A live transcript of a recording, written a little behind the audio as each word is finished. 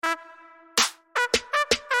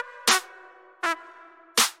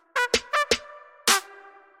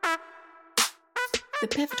The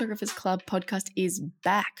Pet Photographers Club podcast is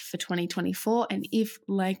back for 2024, and if,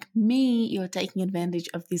 like me, you're taking advantage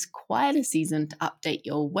of this quieter season to update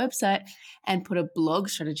your website and put a blog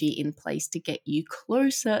strategy in place to get you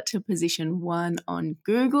closer to position 1 on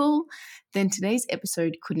Google, then today's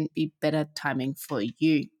episode couldn't be better timing for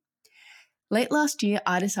you. Late last year,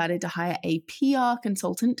 I decided to hire a PR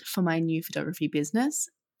consultant for my new photography business.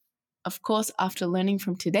 Of course, after learning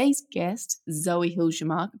from today's guest, Zoe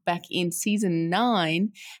Hilgemark, back in season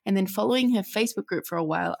 9, and then following her Facebook group for a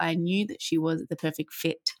while, I knew that she was the perfect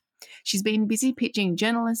fit. She's been busy pitching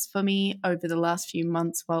journalists for me over the last few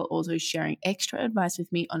months while also sharing extra advice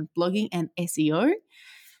with me on blogging and SEO.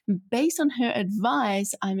 Based on her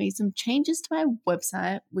advice, I made some changes to my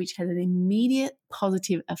website, which had an immediate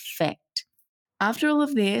positive effect. After all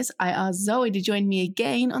of this, I asked Zoe to join me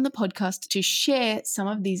again on the podcast to share some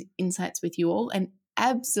of these insights with you all, and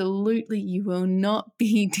absolutely you will not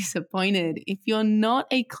be disappointed. If you're not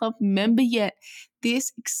a club member yet,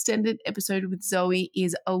 this extended episode with Zoe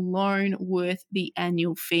is alone worth the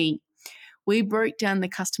annual fee. We broke down the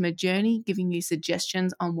customer journey, giving you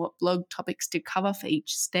suggestions on what blog topics to cover for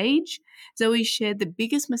each stage. Zoe shared the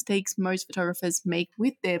biggest mistakes most photographers make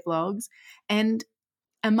with their blogs, and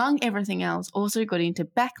among everything else, also got into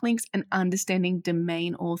backlinks and understanding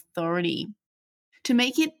domain authority. To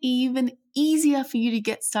make it even easier for you to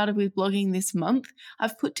get started with blogging this month,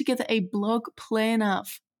 I've put together a blog planner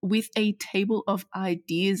with a table of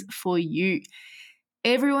ideas for you.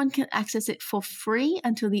 Everyone can access it for free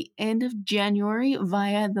until the end of January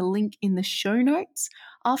via the link in the show notes.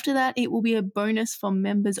 After that, it will be a bonus for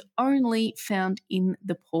members only found in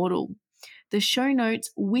the portal. The show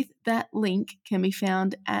notes with that link can be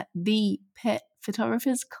found at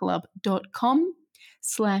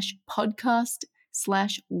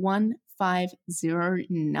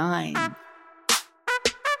thepetphotographersclub.com/podcast/1509.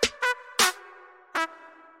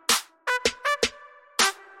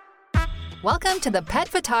 Welcome to the Pet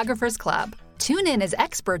Photographers Club. Tune in as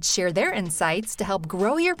experts share their insights to help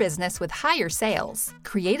grow your business with higher sales,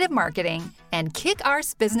 creative marketing, and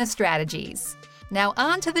kick-ass business strategies. Now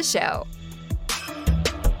on to the show.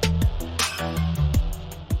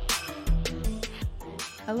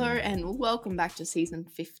 Hello and welcome back to season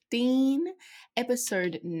 15,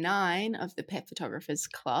 episode 9 of the Pet Photographers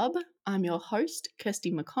Club. I'm your host,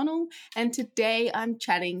 Kirsty McConnell, and today I'm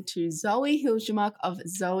chatting to Zoe Hilgemark of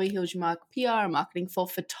Zoe Hilgemark PR Marketing for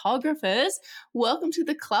Photographers. Welcome to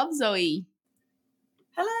the club, Zoe.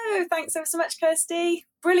 Hello, thanks so much, Kirsty.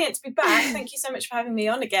 Brilliant to be back. Thank you so much for having me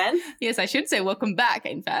on again. Yes, I should say welcome back,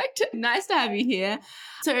 in fact. Nice to have you here.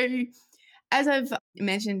 So, as I've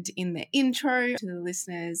mentioned in the intro to the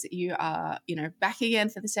listeners, you are, back again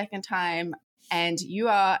for the second time, and you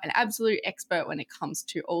are an absolute expert when it comes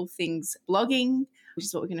to all things blogging, which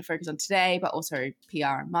is what we're going to focus on today, but also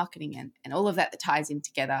PR and marketing and all of that ties in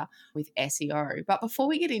together with SEO. But before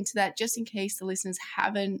we get into that, just in case the listeners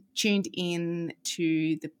haven't tuned in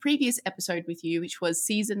to the previous episode with you, which was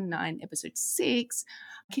season 9, episode 6,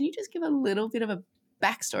 can you just give a little bit of a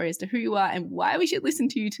backstory as to who you are and why we should listen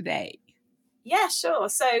to you today? Yeah, sure.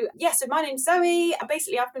 So my name's Zoe.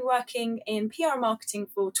 Basically, I've been working in PR marketing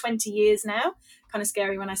for 20 years now. Kind of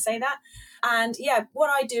scary when I say that. And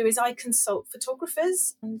what I do is I consult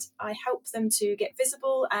photographers and I help them to get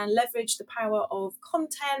visible and leverage the power of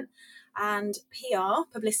content and PR,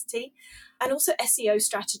 publicity, and also SEO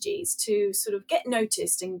strategies to sort of get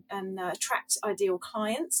noticed and attract ideal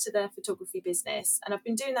clients to their photography business. And I've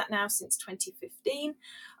been doing that now since 2015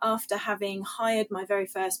 after having hired my very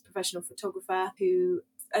first professional photographer,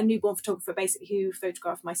 a newborn photographer basically, who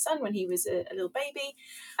photographed my son when he was a little baby.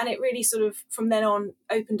 And it really sort of from then on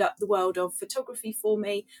opened up the world of photography for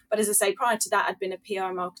me. But as I say, prior to that, I'd been a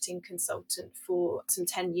PR marketing consultant for some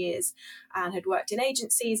 10 years and had worked in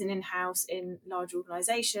agencies and in-house in large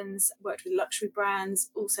organisations, worked with luxury brands,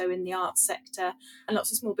 also in the arts sector and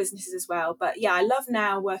lots of small businesses as well. But I love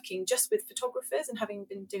now working just with photographers and having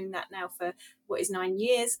been doing that now for what is 9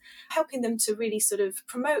 years, helping them to really sort of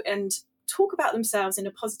promote and talk about themselves in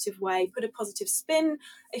a positive way, put a positive spin,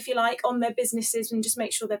 if you like, on their businesses and just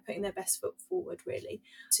make sure they're putting their best foot forward, really,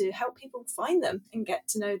 to help people find them and get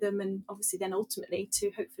to know them and obviously then ultimately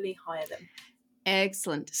to hopefully hire them.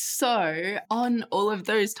 Excellent. So on all of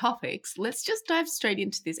those topics, let's just dive straight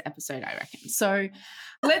into this episode, I reckon. So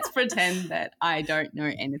let's pretend that I don't know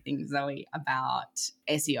anything, Zoe, about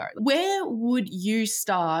SEO. Where would you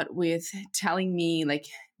start with telling me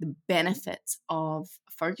the benefits of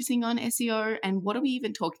focusing on SEO, and what are we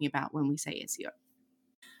even talking about when we say SEO?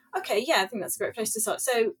 Okay, I think that's a great place to start.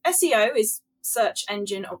 So SEO is search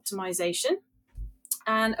engine optimization.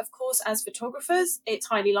 And of course, as photographers, it's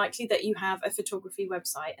highly likely that you have a photography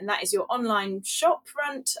website, and that is your online shop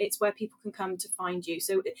front. It's where people can come to find you.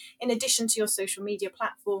 So in addition to your social media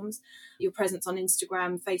platforms, your presence on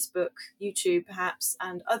Instagram, Facebook, YouTube, perhaps,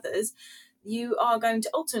 and others, you are going to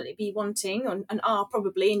ultimately be wanting, and are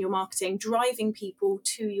probably in your marketing, driving people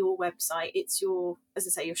to your website. It's your, as I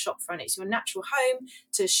say, your shop front. It's your natural home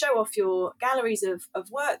to show off your galleries of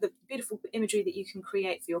work, the beautiful imagery that you can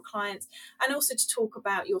create for your clients, and also to talk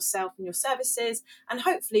about yourself and your services. And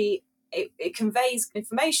hopefully it conveys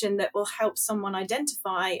information that will help someone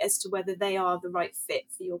identify as to whether they are the right fit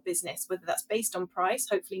for your business, whether that's based on price.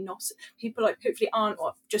 Hopefully not. People hopefully aren't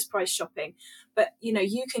just price shopping, but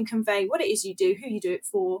you can convey what it is you do, who you do it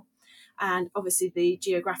for, and obviously the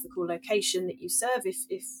geographical location that you serve if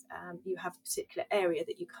you have a particular area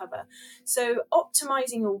that you cover. So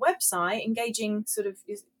optimizing your website, engaging sort of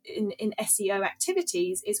in SEO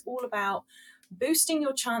activities, is all about boosting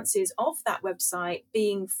your chances of that website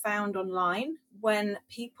being found online when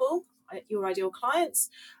people, your ideal clients,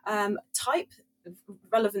 type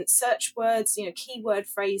relevant search words, keyword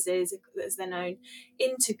phrases as they're known,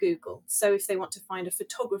 into Google. So if they want to find a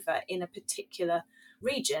photographer in a particular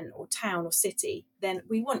region or town or city, then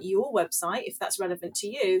we want your website, if that's relevant to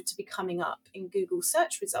you, to be coming up in Google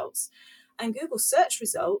search results. And Google search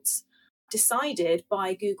results decided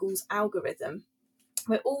by Google's algorithm.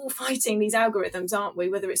 We're all fighting these algorithms, aren't we?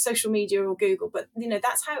 Whether it's social media or Google, but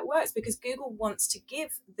that's how it works, because Google wants to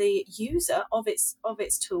give the user of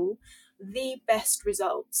its tool the best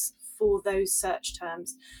results for those search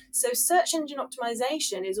terms. So search engine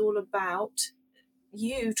optimization is all about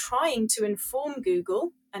you trying to inform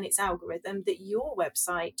Google and its algorithm that your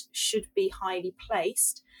website should be highly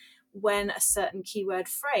placed when a certain keyword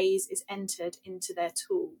phrase is entered into their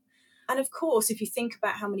tool. And of course, if you think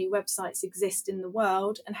about how many websites exist in the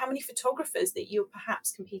world and how many photographers that you're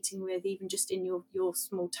perhaps competing with, even just in your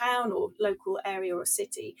small town or local area or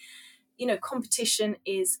city, competition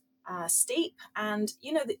is steep, and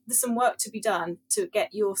there's some work to be done to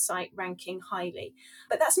get your site ranking highly.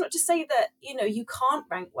 But that's not to say that you can't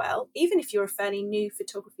rank well, even if you're a fairly new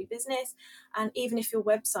photography business, and even if your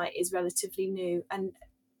website is relatively new. And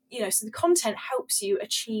so the content helps you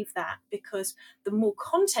achieve that, because the more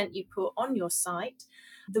content you put on your site,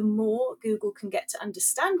 the more Google can get to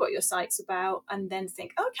understand what your site's about, and then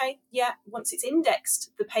think, okay, yeah, once it's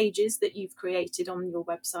indexed the pages that you've created on your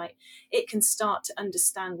website, it can start to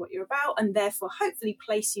understand what you're about, and therefore hopefully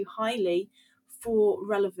place you highly for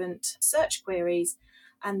relevant search queries.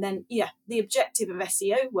 And then, the objective of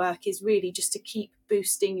SEO work is really just to keep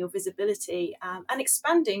boosting your visibility and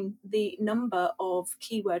expanding the number of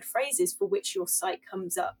keyword phrases for which your site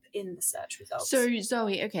comes up in the search results. So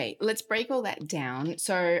Zoe, okay, let's break all that down.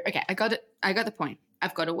 So, okay, I got it. I got the point.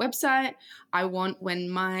 I've got a website. I want, when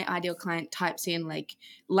my ideal client types in like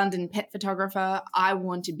London pet photographer, I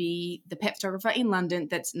want to be the pet photographer in London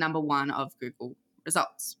that's number one of Google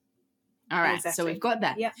results. All right. Exactly. So we've got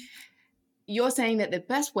that. Yeah. You're saying that the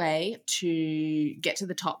best way to get to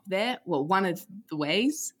the top there, well, one of the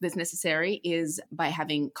ways that's necessary is by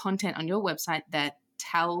having content on your website that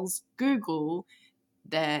tells Google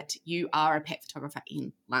that you are a pet photographer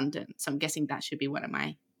in London. So I'm guessing that should be one of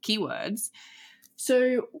my keywords.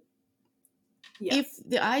 So if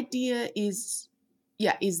the idea is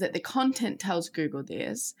that the content tells Google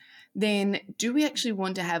this, then do we actually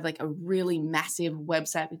want to have like a really massive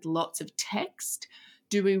website with lots of text?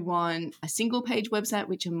 Do we want a single page website,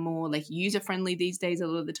 which are more like user-friendly these days a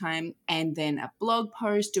lot of the time, and then a blog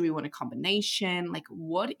post? Do we want a combination? Like,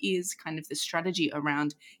 what is kind of the strategy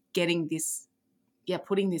around getting this,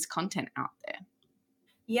 putting this content out there?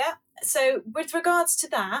 Yeah. So with regards to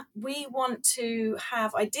that, we want to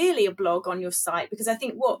have ideally a blog on your site, because I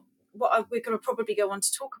think what we're going to probably go on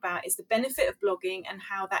to talk about is the benefit of blogging and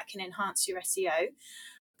how that can enhance your SEO.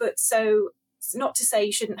 But so it's not to say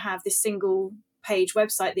you shouldn't have this single page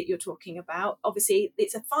website that you're talking about. Obviously,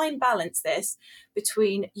 it's a fine balance, this,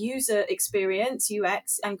 between user experience,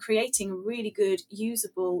 UX, and creating a really good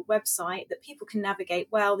usable website that people can navigate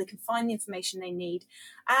well, they can find the information they need,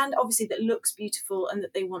 and obviously that looks beautiful and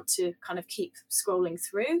that they want to kind of keep scrolling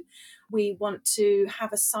through. We want to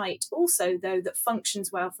have a site also, though, that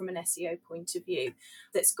functions well from an SEO point of view,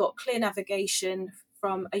 that's got clear navigation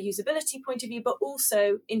from a usability point of view, but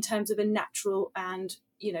also in terms of a natural and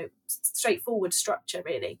straightforward structure,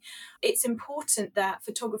 really. It's important that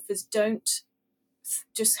photographers don't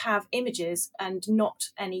just have images and not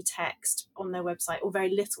any text on their website, or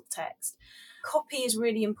very little text. Copy is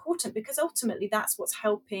really important, because ultimately that's what's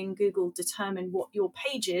helping Google determine what your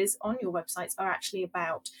pages on your websites are actually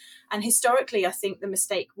about. And historically, I think the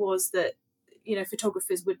mistake was that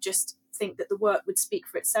photographers would just think that the work would speak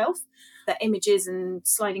for itself, that images and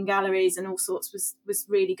sliding galleries and all sorts was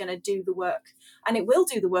really going to do the work. And it will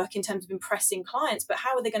do the work in terms of impressing clients, but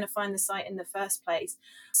how are they going to find the site in the first place?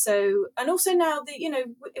 So, and also now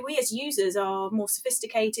that, we as users are more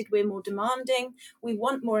sophisticated, we're more demanding, we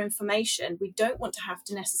want more information. We don't want to have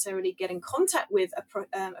to necessarily get in contact with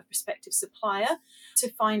a prospective supplier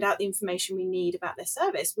to find out the information we need about their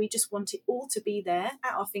service. We just want it all to be there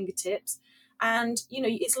at our fingertips. And,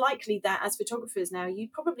 it's likely that as photographers now, you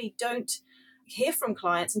probably don't hear from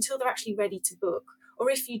clients until they're actually ready to book.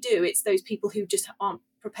 Or if you do, it's those people who just aren't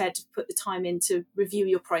prepared to put the time in to review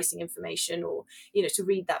your pricing information or, to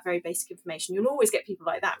read that very basic information. You'll always get people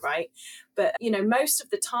like that, right? But, most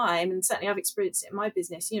of the time, and certainly I've experienced it in my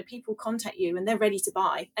business, people contact you and they're ready to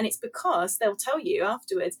buy. And it's because they'll tell you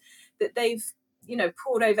afterwards that they've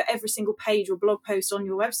pored over every single page or blog post on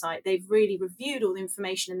your website. They've really reviewed all the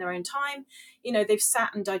information in their own time. They've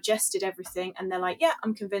sat and digested everything and they're like, yeah,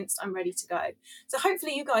 I'm convinced, I'm ready to go. So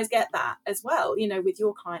hopefully you guys get that as well, with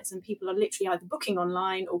your clients, and people are literally either booking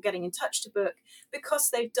online or getting in touch to book because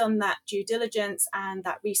they've done that due diligence and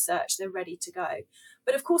that research. They're ready to go.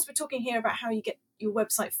 But of course, we're talking here about how you get your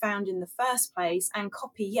website found in the first place, and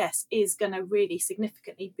copy, yes, is going to really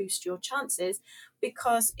significantly boost your chances,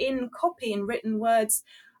 because in copy and written words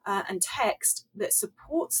and text that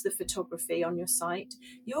supports the photography on your site,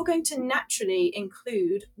 you're going to naturally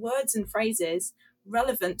include words and phrases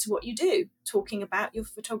relevant to what you do, talking about your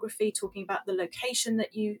photography, talking about the location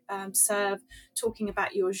that you serve, talking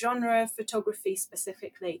about your genre of photography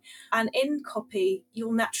specifically. And in copy,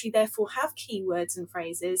 you'll naturally therefore have keywords and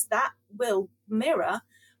phrases that will mirror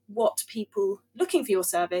what people looking for your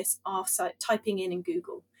service are typing in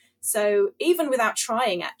Google. So even without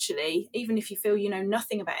trying, actually, even if you feel you know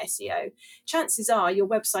nothing about SEO, chances are your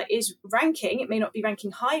website is ranking. It may not be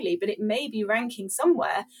ranking highly, but it may be ranking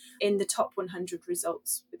somewhere in the top 100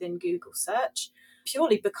 results within Google search,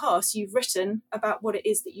 purely because you've written about what it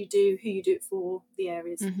is that you do, who you do it for, the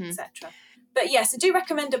areas, etc. But yes, I do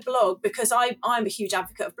recommend a blog, because I'm a huge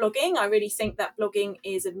advocate of blogging. I really think that blogging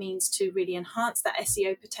is a means to really enhance that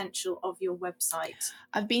SEO potential of your website.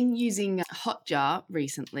 I've been using Hotjar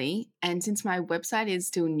recently, and since my website is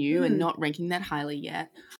still new and not ranking that highly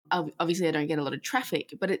yet, obviously I don't get a lot of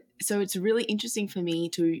traffic, but it's really interesting for me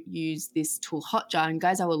to use this tool Hotjar. And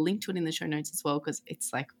guys, I will link to it in the show notes as well, because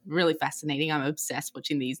it's like really fascinating. I'm obsessed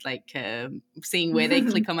watching these, seeing where they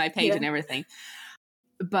click on my page and everything.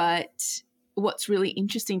 But what's really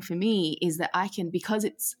interesting for me is that I can, because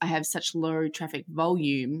I have such low traffic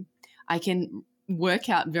volume, I can work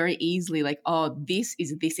out very easily this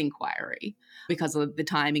is this inquiry because of the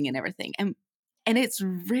timing and everything. And it's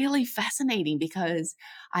really fascinating, because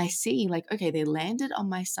I see okay, they landed on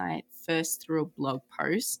my site first through a blog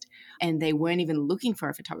post, and they weren't even looking for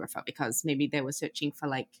a photographer, because maybe they were searching for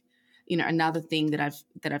another thing that I've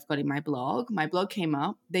got in my blog. My blog came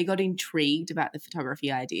up. They got intrigued about the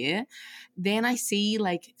photography idea. Then I see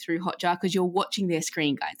through Hotjar, because you're watching their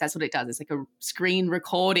screen, guys. That's what it does. It's like a screen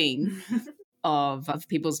recording of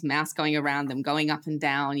people's mouse going around them, going up and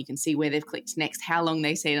down. You can see where they've clicked next, how long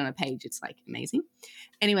they stayed on a page. It's amazing.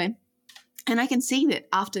 Anyway, and I can see that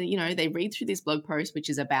after, they read through this blog post, which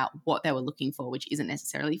is about what they were looking for, which isn't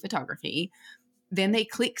necessarily photography. Then they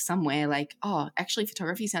click somewhere actually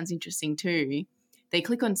photography sounds interesting too. They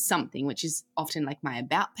click on something, which is often my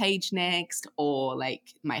about page next, or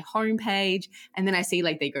my home page. And then I see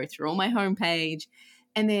they go through all my home page.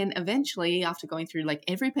 And then eventually, after going through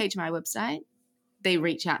every page of my website, they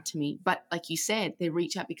reach out to me. But like you said, they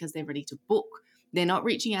reach out because they're ready to book. They're not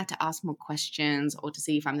reaching out to ask more questions or to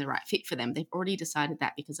see if I'm the right fit for them. They've already decided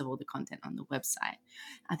that because of all the content on the website.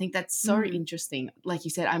 I think that's so interesting. Like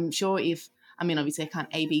you said, I'm sure obviously I can't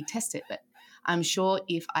A/B test it, but I'm sure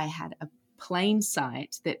if I had a plain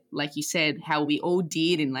site that, like you said, how we all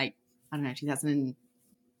did in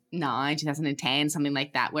 2009, 2010, something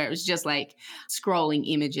like that, where it was just scrolling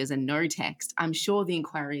images and no text, I'm sure the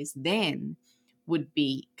inquiries then would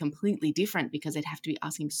be completely different, because they'd have to be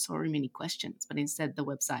asking so many questions. But instead, the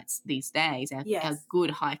websites these days, our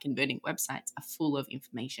good high converting websites, are full of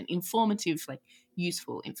information, informative,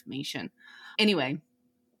 useful information. Anyway.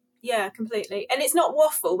 Yeah, completely. And it's not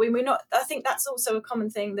waffle. I think that's also a common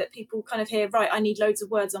thing that people kind of hear, right, I need loads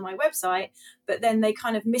of words on my website, but then they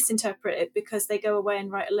kind of misinterpret it because they go away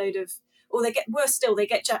and write a load of, or they get, worse still, they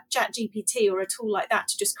get ChatGPT or a tool like that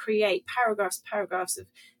to just create paragraphs of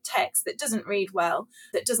text that doesn't read well,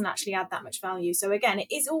 that doesn't actually add that much value. So again, it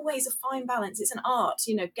is always a fine balance. It's an art,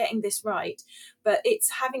 getting this right. But it's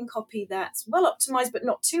having copy that's well optimized, but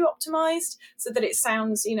not too optimized, so that it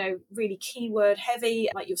sounds, really keyword heavy,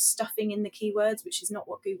 like you're stuffing in the keywords, which is not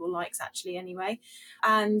what Google likes actually anyway.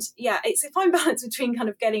 And yeah, it's a fine balance between kind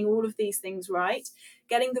of getting all of these things right,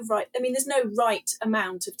 getting the right, there's no right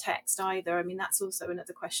amount of text either. That's also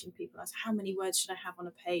another question people ask: how many words should I have on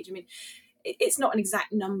a page? It's not an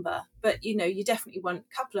exact number, but you definitely want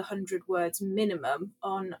a couple of hundred words minimum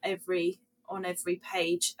on every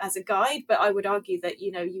page as a guide. But I would argue that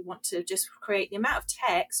you want to just create the amount of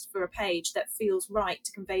text for a page that feels right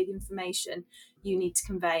to convey the information you need to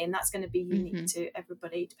convey, and that's going to be unique to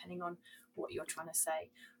everybody depending on what you're trying to say.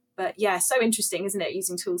 But yeah, so interesting, isn't it,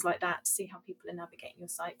 using tools like that to see how people are navigating your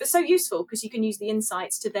site. But so useful, because you can use the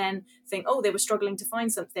insights to then think, oh, they were struggling to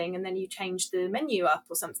find something, and then you change the menu up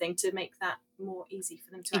or something to make that more easy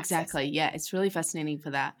for them to access. Exactly. Yeah, it's really fascinating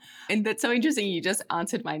for that. And that's so interesting. You just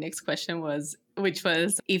answered my next question, which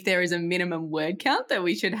was if there is a minimum word count that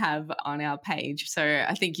we should have on our page. So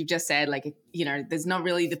I think you've just said, there's not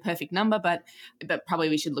really the perfect number, but probably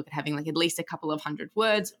we should look at having at least a couple of hundred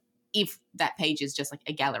words if that page is just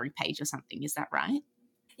a gallery page or something. Is that right?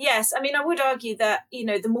 Yes, I would argue that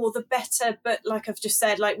the more the better, but like I've just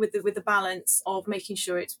said, with the balance of making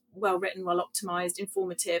sure it's well written, well optimized,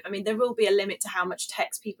 informative. There will be a limit to how much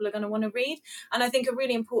text people are going to want to read, and I think a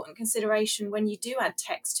really important consideration when you do add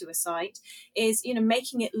text to a site is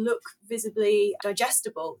making it look visibly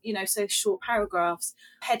digestible. So short paragraphs,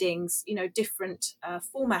 headings, different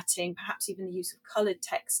formatting, perhaps even the use of coloured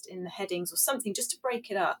text in the headings or something, just to break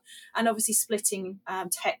it up, and obviously splitting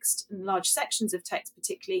text and large sections of text,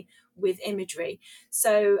 particularly with imagery.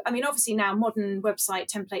 So, obviously now modern website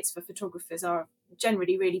templates for photographers are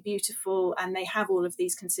generally really beautiful, and they have all of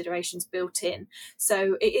these considerations built in.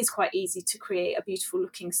 So it is quite easy to create a beautiful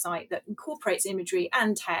looking site that incorporates imagery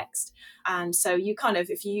and text. And so you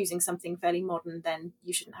if you're using something fairly modern, then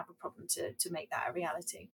you shouldn't have a problem to make that a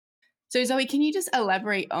reality. So Zoe, can you just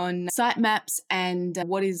elaborate on sitemaps and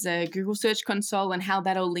what is a Google Search Console and how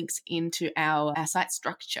that all links into our site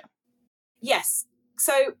structure? Yes.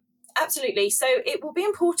 So absolutely. So it will be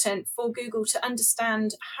important for Google to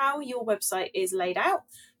understand how your website is laid out,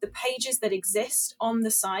 the pages that exist on the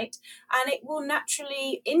site, and it will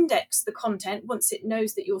naturally index the content once it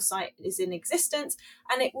knows that your site is in existence,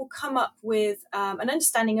 and it will come up with an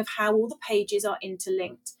understanding of how all the pages are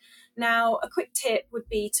interlinked. Now, a quick tip would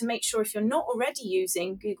be to make sure, if you're not already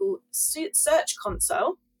using Google Search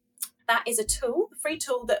Console, that is a tool, a free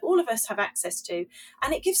tool that all of us have access to,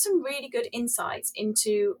 and it gives some really good insights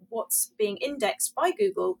into what's being indexed by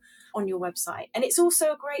Google on your website. And it's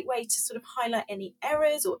also a great way to highlight any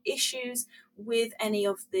errors or issues with any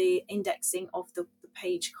of the indexing of the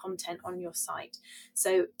page content on your site.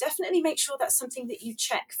 So definitely make sure that's something that you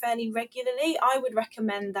check fairly regularly. I would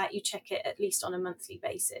recommend that you check it at least on a monthly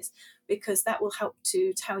basis, because that will help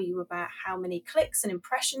to tell you about how many clicks and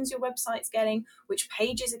impressions your website's getting, which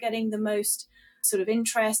pages are getting the most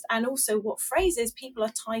interest, and also what phrases people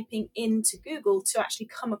are typing into Google to actually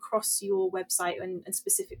come across your website and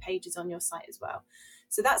specific pages on your site as well.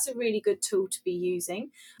 So that's a really good tool to be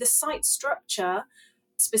using. The site structure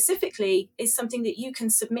specifically is something that you can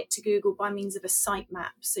submit to Google by means of a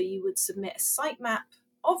sitemap. So you would submit a sitemap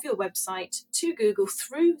of your website to Google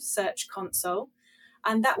through Search Console,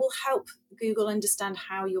 and that will help Google understand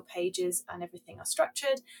how your pages and everything are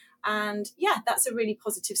structured. And yeah, that's a really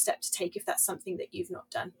positive step to take if that's something that you've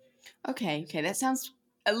not done. Okay, that sounds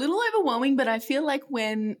a little overwhelming, but I feel like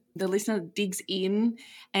when the listener digs in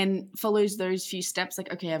and follows those few steps,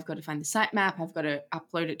 okay, I've got to find the sitemap, I've got to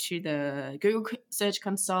upload it to the Google Search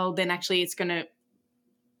Console, then actually it's going to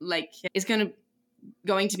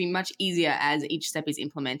be much easier as each step is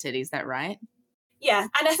implemented. Is that right? Yeah,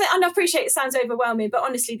 and I appreciate it sounds overwhelming, but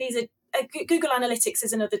honestly, these are Google Analytics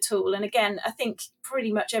is another tool. And again, I think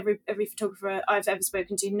pretty much every photographer I've ever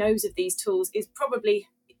spoken to knows of these tools, is probably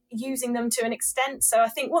using them to an extent. So I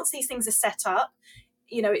think once these things are set up,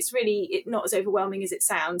 it's really not as overwhelming as it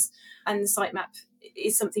sounds. And the sitemap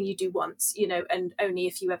is something you do once, and only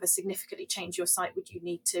if you ever significantly change your site would you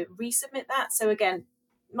need to resubmit that. So again,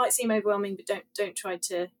 might seem overwhelming, but don't try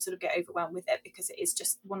to get overwhelmed with it, because it is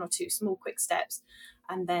just one or two small quick steps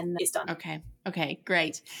and then it's done. Okay,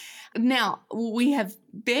 great. Now, we have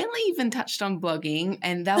barely even touched on blogging,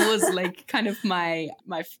 and that was kind of my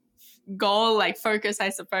goal, focus, I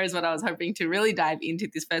suppose, what I was hoping to really dive into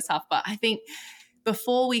this first half. But I think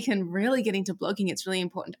before we can really get into blogging, it's really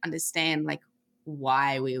important to understand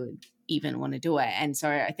why we would even want to do it. And so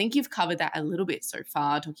I think you've covered that a little bit so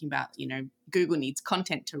far, talking about, Google needs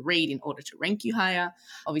content to read in order to rank you higher.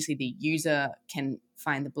 Obviously, the user can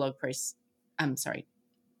find the blog post,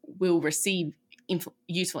 will receive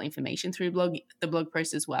useful information through the blog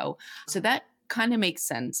post as well. So that kind of makes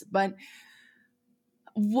sense. But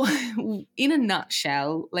in a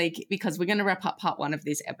nutshell, because we're going to wrap up part 1 of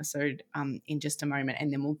this episode in just a moment,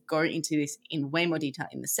 and then we'll go into this in way more detail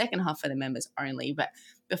in the second half for the members only. But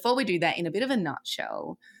before we do that, in a bit of a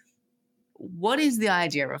nutshell, what is the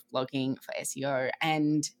idea of blogging for SEO,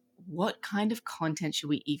 and what kind of content should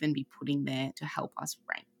we even be putting there to help us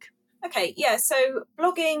rank? Okay, yeah, so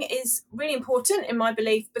blogging is really important in my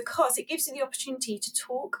belief because it gives you the opportunity to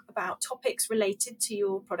talk about topics related to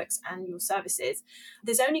your products and your services.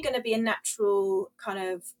 There's only going to be a natural kind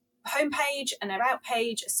of homepage, an about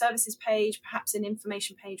page, a services page, perhaps an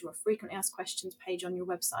information page or a frequently asked questions page on your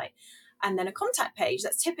website, and then a contact page.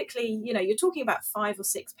 That's typically, you're talking about 5 or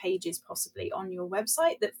 6 pages possibly on your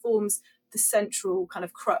website that forms the central kind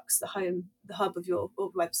of crux, the hub of your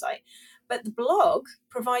website. But the blog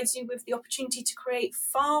provides you with the opportunity to create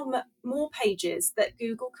far more pages that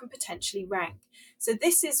Google can potentially rank. So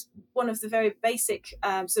this is one of the very basic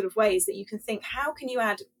sort of ways that you can think, how can you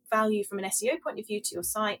add value from an SEO point of view to your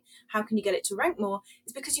site? How can you get it to rank more?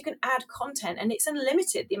 Is because you can add content, and it's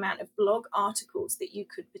unlimited the amount of blog articles that you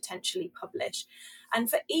could potentially publish. And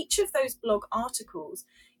for each of those blog articles,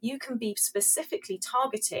 you can be specifically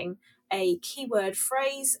targeting a keyword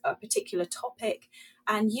phrase, a particular topic,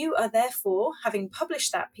 and you are therefore, having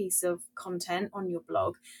published that piece of content on your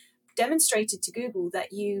blog, demonstrated to Google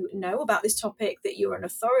that you know about this topic, that you're an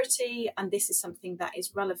authority, and this is something that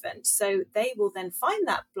is relevant. So they will then find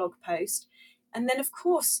that blog post. And then, of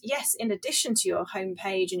course, yes, in addition to your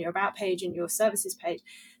homepage and your about page and your services page,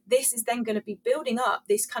 this is then going to be building up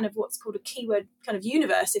this kind of what's called a keyword kind of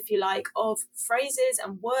universe, if you like, of phrases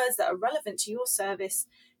and words that are relevant to your service,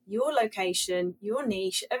 your location, your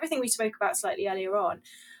niche, everything we spoke about slightly earlier on.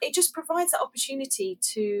 It just provides that opportunity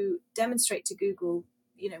to demonstrate to Google,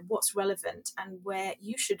 what's relevant and where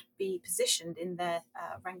you should be positioned in their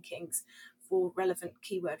rankings for relevant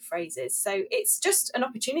keyword phrases. So it's just an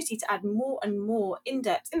opportunity to add more and more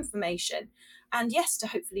in-depth information, and yes, to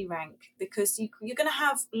hopefully rank, because you're going to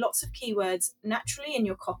have lots of keywords naturally in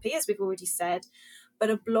your copy, as we've already said,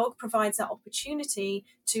 but a blog provides that opportunity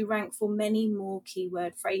to rank for many more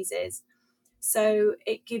keyword phrases. So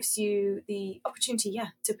it gives you the opportunity,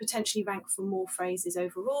 to potentially rank for more phrases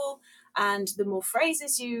overall. And the more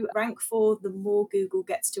phrases you rank for, the more Google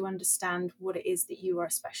gets to understand what it is that you are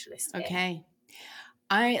a specialist in. Okay.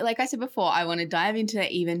 Like I said before, I want to dive into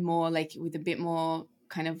that even more, with a bit more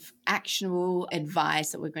kind of actionable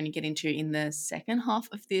advice that we're going to get into in the second half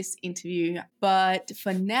of this interview. But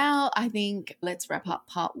for now, I think let's wrap up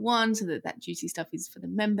part 1 so that juicy stuff is for the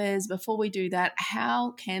members. Before we do that,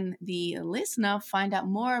 how can the listener find out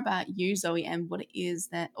more about you, Zoe, and what it is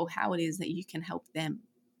how it is that you can help them?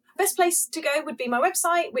 Best place to go would be my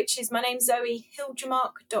website, which is my name,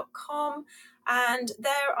 zoehiljemark.com. And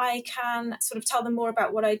there I can sort of tell them more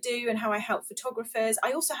about what I do and how I help photographers.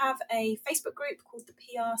 I also have a Facebook group called the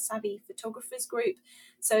PR Savvy Photographers Group.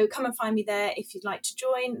 So come and find me there if you'd like to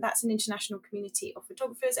join. That's an international community of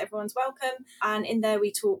photographers. Everyone's welcome. And in there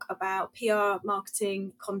we talk about PR,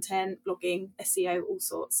 marketing, content, blogging, SEO, all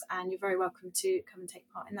sorts. And you're very welcome to come and take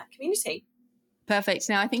part in that community. Perfect.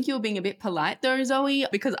 Now, I think you're being a bit polite though, Zoe,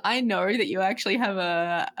 because I know that you actually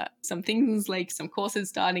have some things like some courses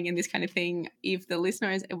starting and this kind of thing. If the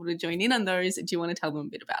listener is able to join in on those, do you want to tell them a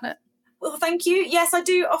bit about it? Well, thank you. Yes, I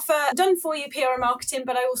do offer done for you PR and marketing,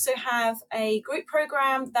 but I also have a group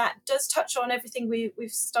program that does touch on everything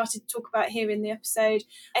we've started to talk about here in the episode,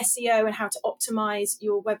 SEO and how to optimize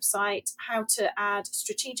your website, how to add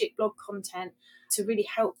strategic blog content to really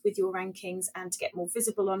help with your rankings and to get more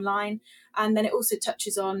visible online. And then it also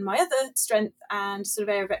touches on my other strength and sort of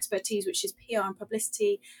area of expertise, which is PR and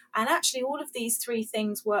publicity. And actually all of these 3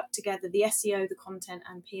 things work together, the SEO, the content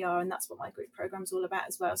and PR. And that's what my group program is all about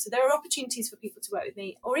as well. So there are opportunities for people to work with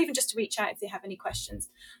me or even just to reach out if they have any questions.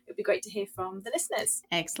 It would be great to hear from the listeners.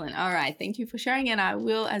 Excellent. All right. Thank you for sharing. And I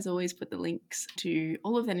will, as always, put the links to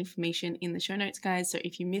all of that information in the show notes, guys. So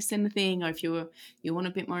if you missed anything or if you want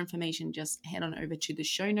a bit more information, just head on over to the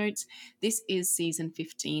show notes. This is season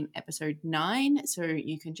 15, episode 9. So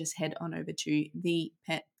you can just head on over to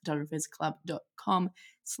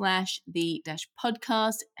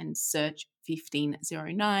thepetphotographersclub.com/the-podcast and search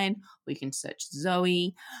 1509. We can search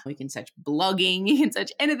Zoe, we can search blogging, you can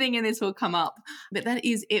search anything and this will come up. But that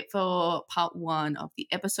is it for part 1 of the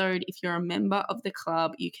episode. If you're a member of the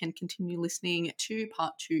club, you can continue listening to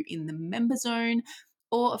part 2 in the member zone.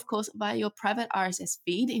 or of course via your private RSS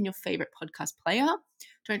feed in your favorite podcast player.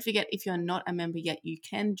 Don't forget, if you're not a member yet, you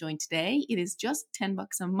can join today. It is just $10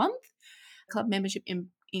 a month. Club membership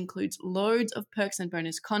includes loads of perks and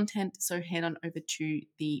bonus content, so head on over to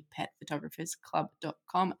the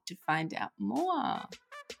petphotographersclub.com to find out more.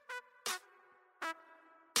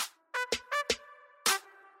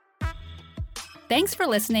 Thanks for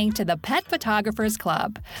listening to the Pet Photographers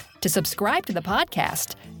Club. To subscribe to the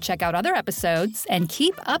podcast, check out other episodes, and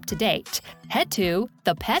keep up to date, head to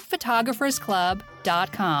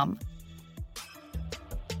thepetphotographersclub.com.